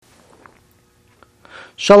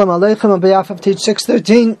Shalom Aleichem. On behalf of Teach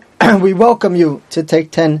 613, we welcome you to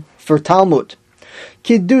Take 10 for Talmud.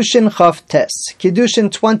 Kiddushin Chaf Tes.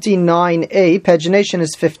 Kiddushin 29a, pagination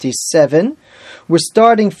is 57. We're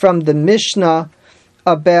starting from the Mishnah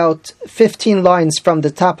about 15 lines from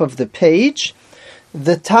the top of the page.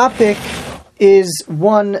 The topic is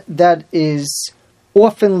one that is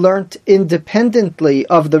often learnt independently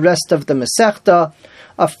of the rest of the Masechta,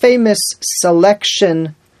 a famous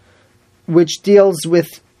selection which deals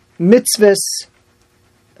with mitzvahs,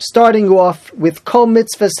 starting off with kol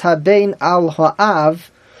mitzvahs habein al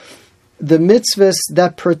ha'av, the mitzvahs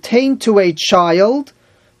that pertain to a child,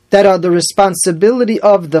 that are the responsibility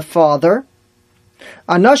of the father.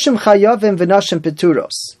 Anashim chayavim v'nashim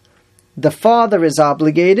peturos. The father is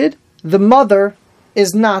obligated, the mother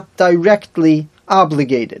is not directly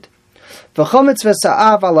obligated. V'chol mitzvahs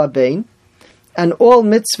ha'av al habein, and all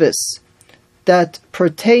mitzvahs that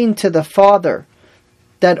pertain to the father,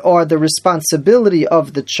 that are the responsibility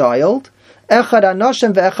of the child. Echad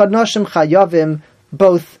anashim ve'echad nashim chayavim,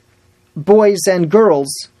 both boys and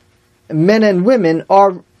girls, men and women,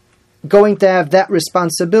 are going to have that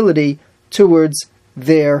responsibility towards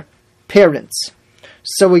their parents.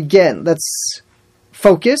 So again, let's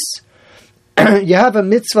focus. You have a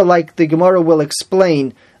mitzvah like the Gemara will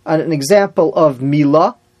explain, an example of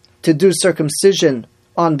milah, to do circumcision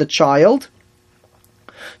on the child.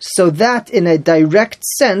 So that, in a direct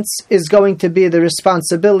sense, is going to be the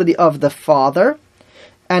responsibility of the father,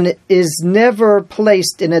 and it is never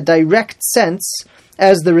placed in a direct sense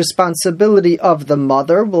as the responsibility of the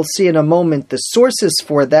mother. We'll see in a moment the sources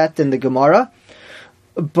for that in the Gemara.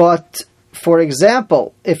 But, for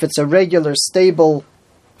example, if it's a regular, stable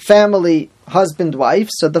family, husband-wife,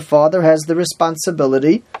 so the father has the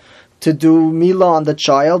responsibility to do milah on the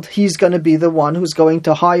child. He's going to be the one who's going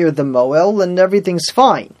to hire the moel, and everything's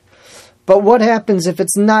fine. But what happens if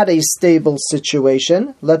it's not a stable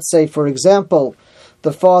situation? Let's say, for example,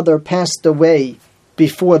 the father passed away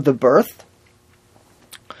before the birth.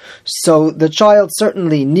 So the child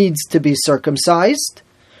certainly needs to be circumcised.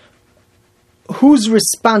 Whose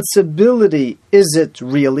responsibility is it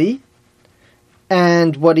really?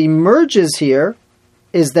 And what emerges here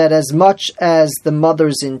is that as much as the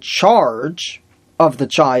mother's in charge of the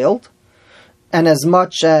child, and as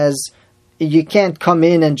much as you can't come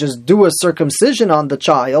in and just do a circumcision on the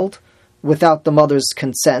child without the mother's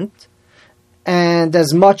consent, and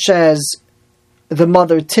as much as the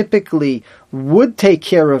mother typically would take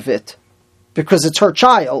care of it because it's her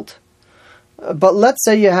child, but let's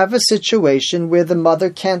say you have a situation where the mother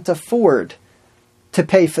can't afford to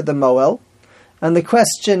pay for the moel, and the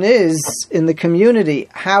question is, in the community,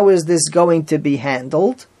 how is this going to be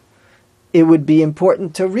handled? It would be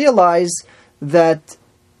important to realize that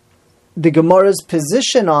the Gemara's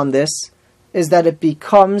position on this is that it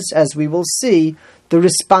becomes, as we will see, the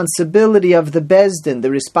responsibility of the Beis Din, the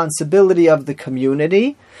responsibility of the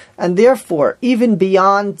community, and therefore, even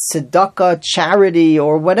beyond tzedakah, charity,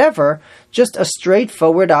 or whatever, just a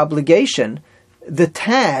straightforward obligation, the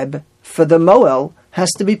tab for the moel has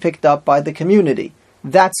to be picked up by the community.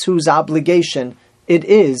 That's whose obligation it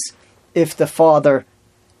is if the father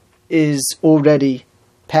is already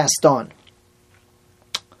passed on.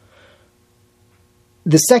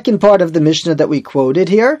 The second part of the Mishnah that we quoted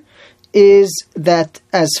here is that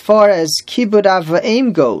as far as kibud av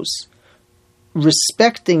v'em goes,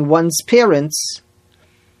 respecting one's parents,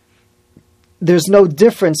 there's no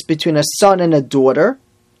difference between a son and a daughter.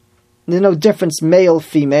 There's no difference male,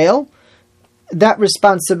 female. That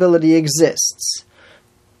responsibility exists.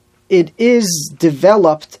 It is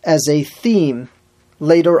developed as a theme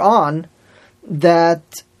later on that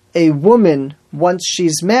a woman, once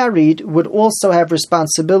she's married, would also have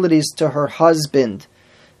responsibilities to her husband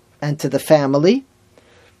and to the family.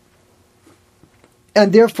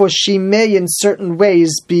 And therefore she may in certain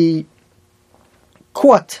ways be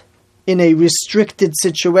caught in a restricted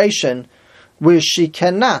situation where she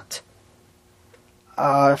cannot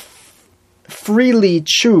freely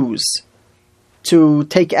choose to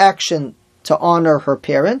take action to honor her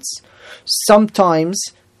parents. Sometimes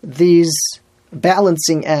these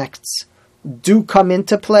balancing acts do come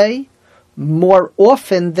into play. More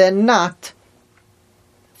often than not,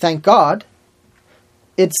 thank God,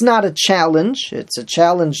 it's not a challenge. It's a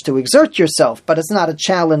challenge to exert yourself, but it's not a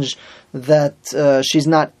challenge that she's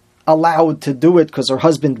not allowed to do it because her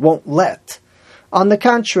husband won't let. On the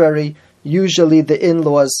contrary, usually the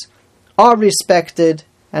in-laws are respected,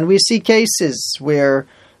 and we see cases where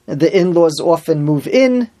the in-laws often move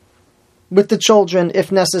in with the children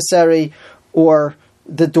if necessary, or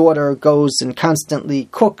the daughter goes and constantly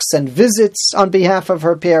cooks and visits on behalf of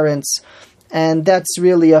her parents, And that's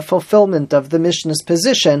really a fulfillment of the Mishnah's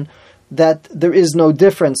position that there is no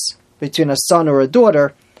difference between a son or a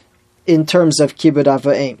daughter in terms of Kibud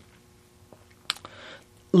Avayim.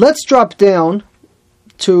 Let's drop down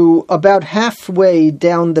to about halfway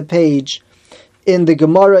down the page in the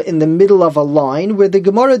Gemara, in the middle of a line, where the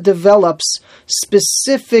Gemara develops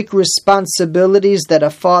specific responsibilities that a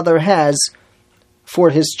father has for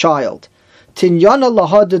his child. Tinyana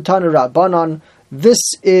lahadu tana rabbanan. This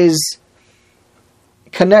is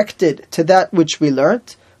connected to that which we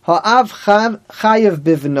learnt. Ha'av chayav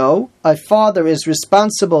bivno. A father is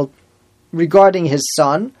responsible regarding his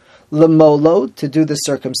son. Lemolo, to do the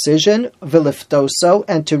circumcision. Viliftoso,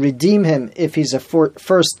 and to redeem him if he's a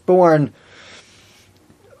firstborn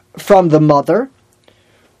from the mother.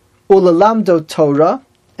 Ulalamdo Torah,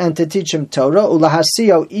 and to teach him Torah.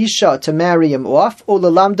 Ulahasio Isha, to marry him off.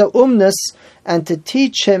 Ulalamdo Umnus, and to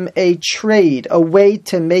teach him a trade, a way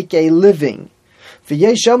to make a living.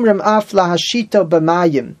 V'yesh omrim af lahashito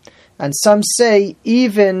b'mayim, and some say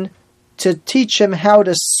even to teach him how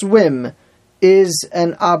to swim is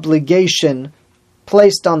an obligation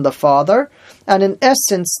placed on the father. And in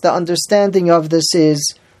essence, the understanding of this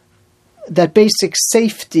is that basic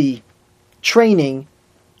safety training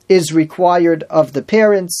is required of the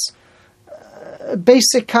parents.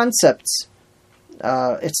 Basic concepts.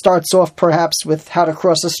 It starts off perhaps with how to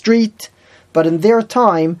cross a street, but in their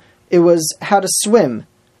time it was how to swim,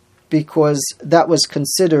 because that was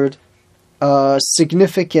considered a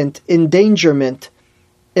significant endangerment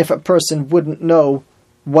if a person wouldn't know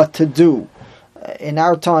what to do. In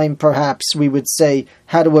our time, perhaps, we would say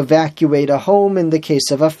how to evacuate a home in the case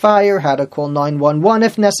of a fire, how to call 911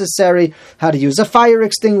 if necessary, how to use a fire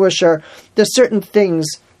extinguisher. There's certain things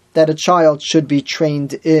that a child should be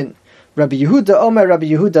trained in. Rabbi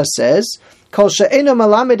Yehuda says, Kol she'eno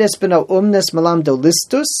malamed es beno umnes malamdo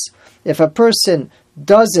listus. If a person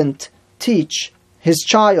doesn't teach his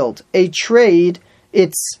child a trade,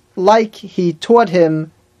 it's like he taught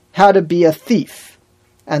him how to be a thief.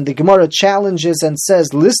 And the Gemara challenges and says,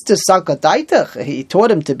 Listus sakadaitach, he taught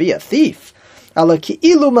him to be a thief. Ala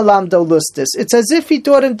ki'ilu malamdo listus. It's as if he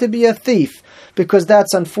taught him to be a thief, because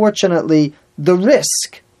that's unfortunately the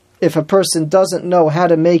risk. If a person doesn't know how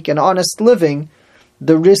to make an honest living,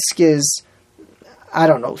 the risk is,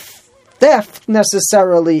 theft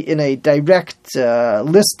necessarily in a direct,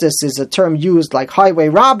 listus is a term used like highway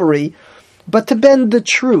robbery, but to bend the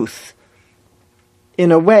truth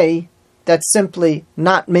in a way that's simply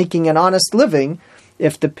not making an honest living.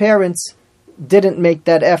 If the parents didn't make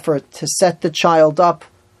that effort to set the child up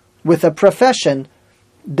with a profession,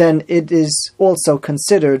 then it is also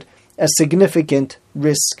considered a significant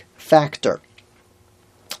risk factor.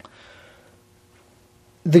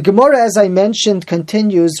 The Gemara, as I mentioned,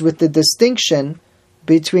 continues with the distinction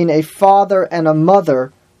between a father and a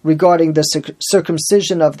mother regarding the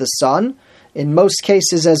circumcision of the son. In most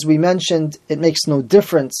cases, as we mentioned, it makes no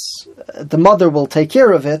difference. The mother will take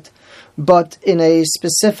care of it. But in a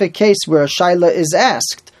specific case where a shaila is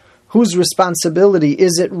asked, whose responsibility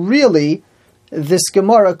is it really, this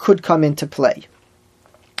Gemara could come into play.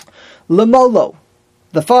 Lemolo,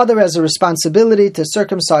 the father has a responsibility to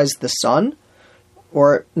circumcise the son,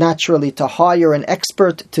 or naturally to hire an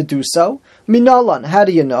expert to do so. Minalan, how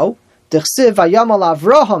do you know?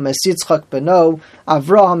 Avraham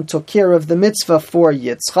took care of the mitzvah for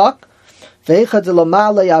Yitzchak.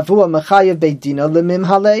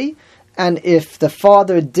 And if the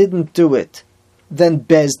father didn't do it, then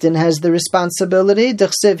Bezdin has the responsibility.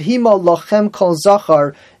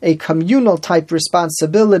 A communal type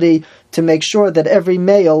responsibility to make sure that every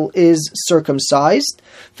male is circumcised.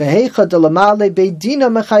 And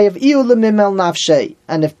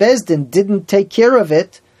if Bezdin didn't take care of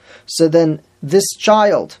it, so then this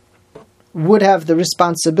child would have the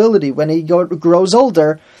responsibility when he grows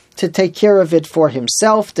older to take care of it for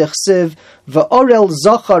himself. An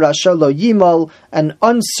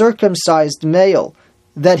uncircumcised male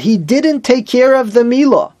that he didn't take care of the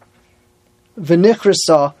milah,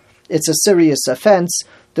 v'nichrasa, it's a serious offense.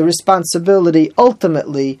 The responsibility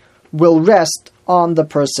ultimately will rest on the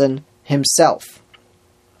person himself.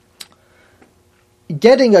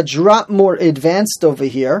 Getting a drop more advanced over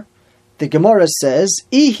here, the Gemara says,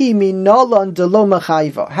 Ihi minalan delo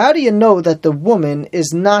machayva. How do you know that the woman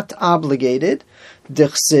is not obligated?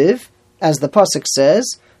 Dichsiv, as the pasuk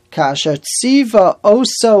says, Kasher tziva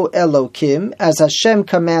oso Elokim, as Hashem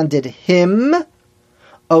commanded him,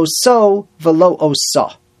 oso velo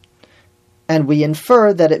osa. And we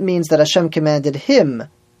infer that it means that Hashem commanded him,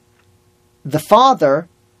 the father,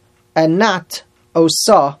 and not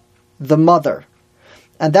osa, the mother.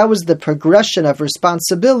 And that was the progression of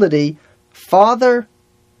responsibility father,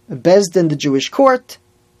 Bezdin, the Jewish court,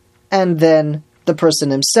 and then the person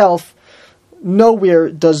himself. Nowhere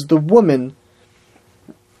does the woman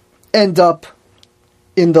end up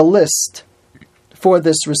in the list for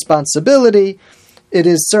this responsibility. It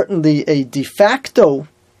is certainly a de facto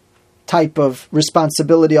type of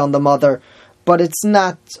responsibility on the mother, but it's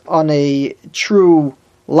not on a true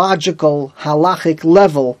logical, halachic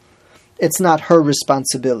level. It's not her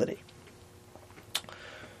responsibility.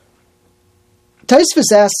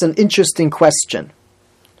 Tosfos asks an interesting question.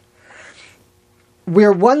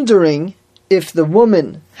 We're wondering if the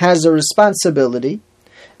woman has a responsibility,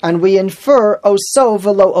 and we infer oso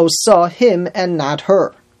velo osa, him and not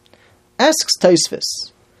her. Asks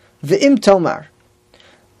Tosfos, V'im tomar,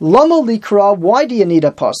 Lama likra, why do you need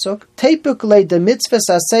a pasuk? Tepuk le de mitzvah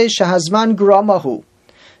saseh shehazman gramahu.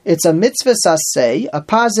 It's a mitzvah saseh, a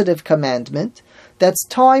positive commandment, that's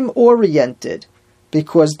time-oriented,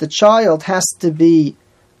 because the child has to be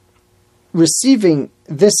receiving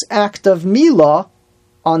this act of milah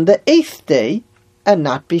on the 8th day and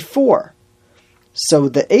not before. So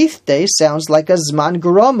the 8th day sounds like a zman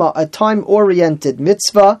grama, a time-oriented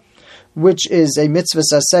mitzvah, which is a mitzvah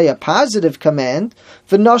saseh, a positive command,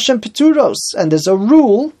 v'nashim peturos, and there's a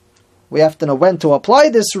rule. We have to know when to apply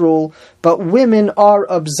this rule, but women are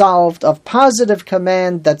absolved of positive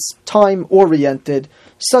command that's time-oriented,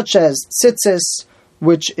 such as tzitzis,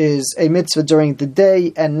 which is a mitzvah during the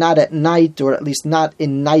day and not at night, or at least not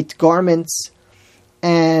in night garments,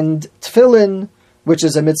 and tefillin, which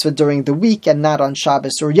is a mitzvah during the week and not on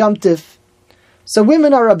Shabbos or Yom Tif. So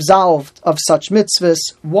women are absolved of such mitzvahs.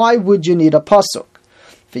 Why would you need a pasuk?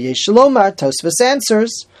 V'yesh lomar, Tosfos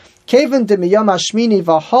answers, Kevan de miyam hashmini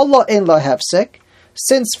v'hala ein la hefsek,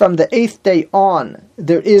 since from the 8th day on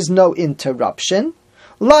there is no interruption,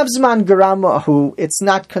 lav zman gramahu, it's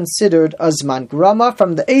not considered a zman grama.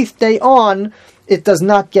 From the 8th day on, it does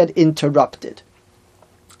not get interrupted.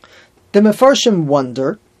 The Mefarshim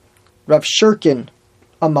wonder, Rav Shurkin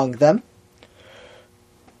among them,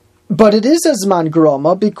 but it is a zman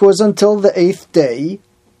grama because until the 8th day,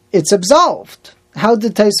 it's absolved. How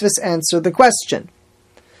did Tosfos answer the question?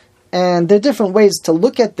 And there are different ways to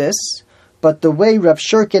look at this, but the way Rav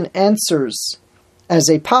Shurkin answers as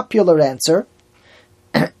a popular answer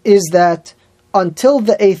is that until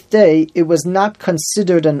the 8th day, it was not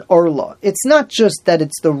considered an orla. It's not just that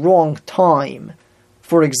it's the wrong time.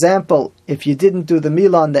 For example, if you didn't do the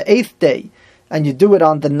milah on the 8th day, and you do it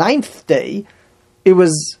on the 9th day, it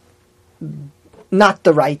was not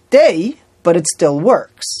the right day, but it still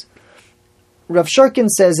works. Rav Shurkin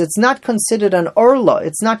says it's not considered an orla.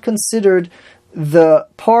 It's not considered the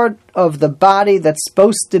part of the body that's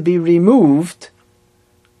supposed to be removed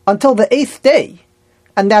until the 8th day.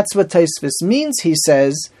 And that's what Tosfos means. He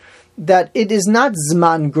says that it is not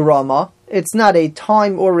zman grama. It's not a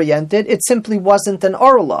time-oriented. It simply wasn't an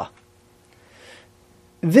orla.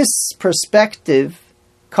 This perspective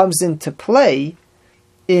comes into play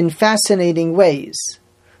in fascinating ways.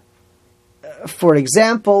 For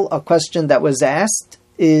example, a question that was asked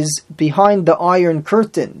is, behind the Iron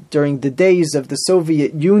Curtain, during the days of the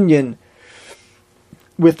Soviet Union,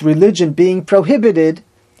 with religion being prohibited,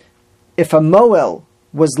 if a Moel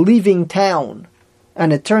was leaving town,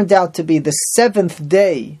 and it turned out to be the 7th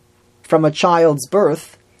day from a child's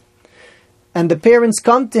birth, and the parents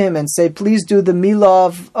come to him and say, please do the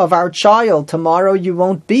milah of our child, tomorrow you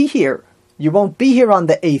won't be here. You won't be here on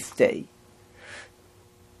the 8th day.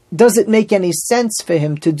 Does it make any sense for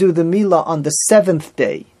him to do the milah on the 7th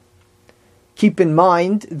day? Keep in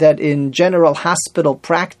mind that in general hospital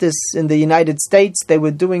practice in the United States, they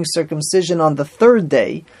were doing circumcision on the 3rd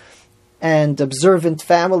day, and observant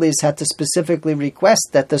families had to specifically request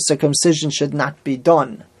that the circumcision should not be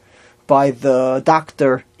done by the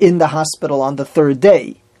doctor in the hospital on the 3rd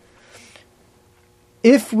day.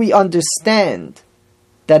 If we understand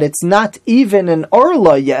that it's not even an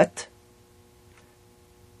orla yet,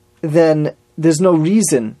 then there's no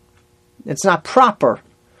reason, it's not proper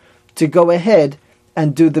to go ahead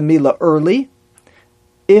and do the milah early.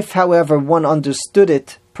 If, however, one understood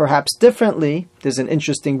it perhaps differently, there's an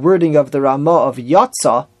interesting wording of the Ramah of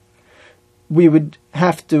Yatza, we would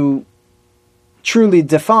have to truly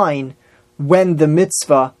define when the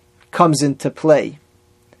mitzvah comes into play.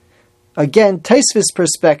 Again, Tosfos'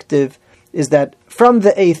 perspective is that from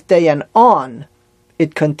the 8th day and on,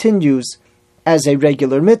 it continues as a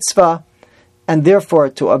regular mitzvah, and therefore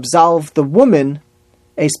to absolve the woman,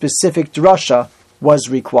 a specific drasha was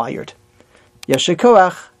required. Yesher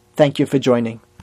koach, thank you for joining.